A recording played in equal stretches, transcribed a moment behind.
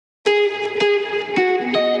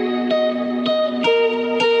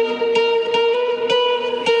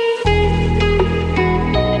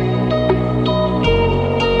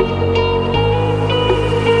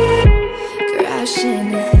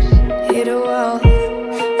miracle.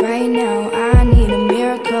 Right now, I need a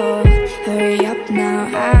miracle. Hurry up now,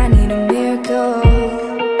 I need a miracle.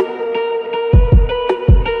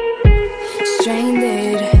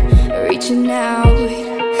 Stranded, reaching out.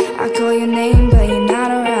 I call your name, but you're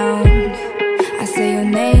not around. I say your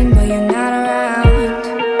name, but you're not around.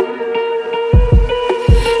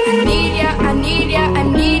 I need ya, I need ya, I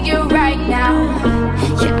need you right now.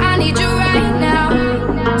 Yeah, I need you right now.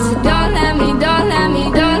 So don't let me, don't let me,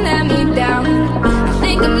 don't let me down. I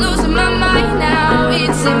think I'm losing my mind now.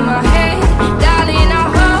 It's in my head, darling, I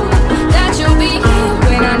hope that you'll be here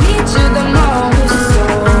when I need you the most. So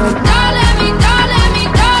don't let me, don't let me,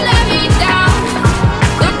 don't let me down.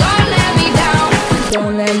 Don't let me down.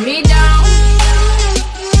 Don't let me down.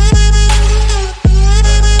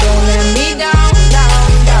 Don't let me down, down,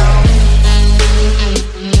 down.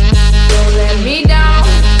 Don't let me down.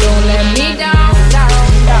 Don't let me down, down,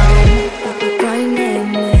 down. Running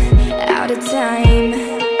out of time.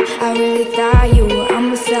 I really thought you were on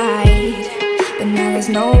my side, but now there's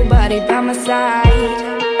nobody by my side.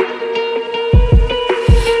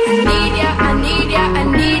 I need ya, I need ya, I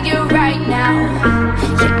need you right now.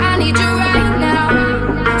 Yeah, I need you right now.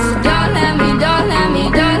 So don't let me, don't let me,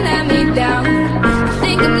 don't let me down. I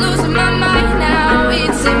think I'm losing my mind now.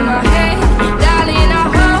 It's in my head, darling, I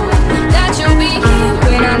hope that you'll be here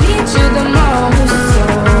when I need you the most. So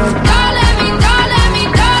don't let me, don't let me,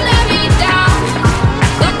 don't let me down.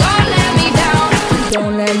 Don't let me down.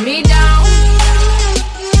 Don't let me down.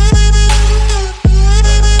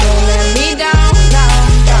 Don't let me down, down,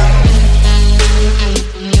 down.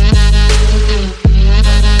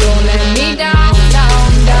 Don't let me down, down,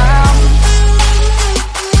 down.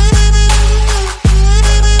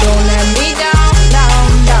 Don't let me down, down,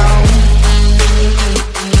 down.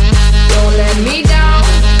 Don't let me down,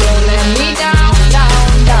 don't let me down, down,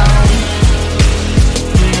 down.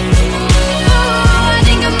 Oh, I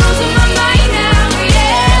think I'm losing my mind now,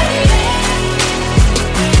 yeah.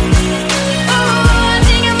 Oh, I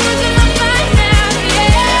think I'm losing my mind now,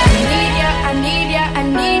 yeah. I need ya, I need ya, I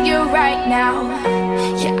need you right now.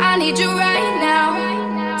 Yeah, I need you right now.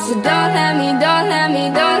 So don't let me, don't let me,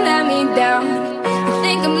 don't let me down. I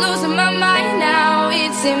think I'm losing my mind now.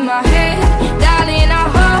 It's in my head, darling, I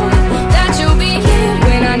hope that you'll be here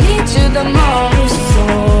when I need you the most. So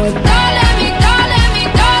don't let me, don't let me,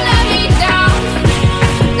 don't let me down.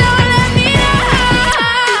 Don't let me down.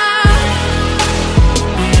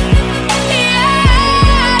 Yeah,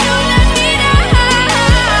 don't let me down.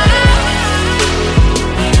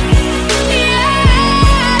 Yeah,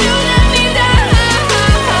 don't let me down.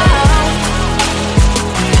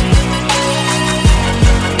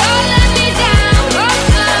 Don't let me down.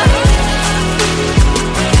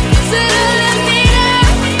 So don't let me down.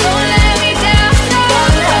 Don't let me down.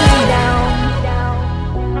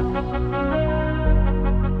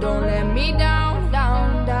 Don't let me down,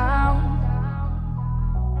 down, down.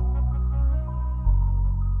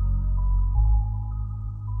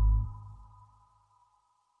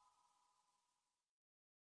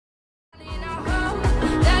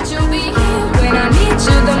 That you'll be here when I need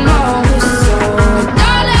you the most. So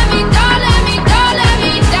don't let me, don't let me, don't let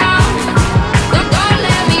me down. Don't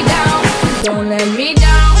let me down. Don't let me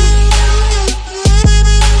down.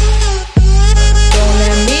 Don't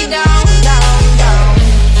let me down, down, down.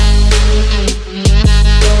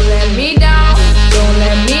 Don't let me down. Don't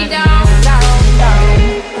let me down, down, down.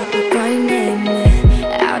 Running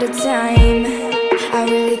out of time. I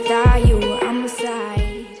really thought you were on my side.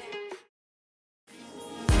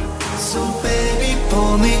 So baby,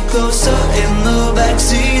 pull me closer in the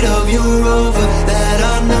backseat of your Rover that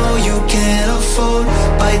I know you can't afford.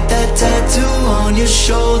 Bite that tattoo on your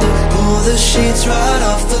shoulder. Pull the sheets right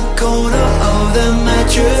off the corner of the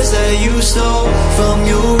mattress that you stole from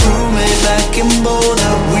your roommate back in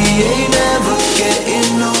Boulder. We ain't never getting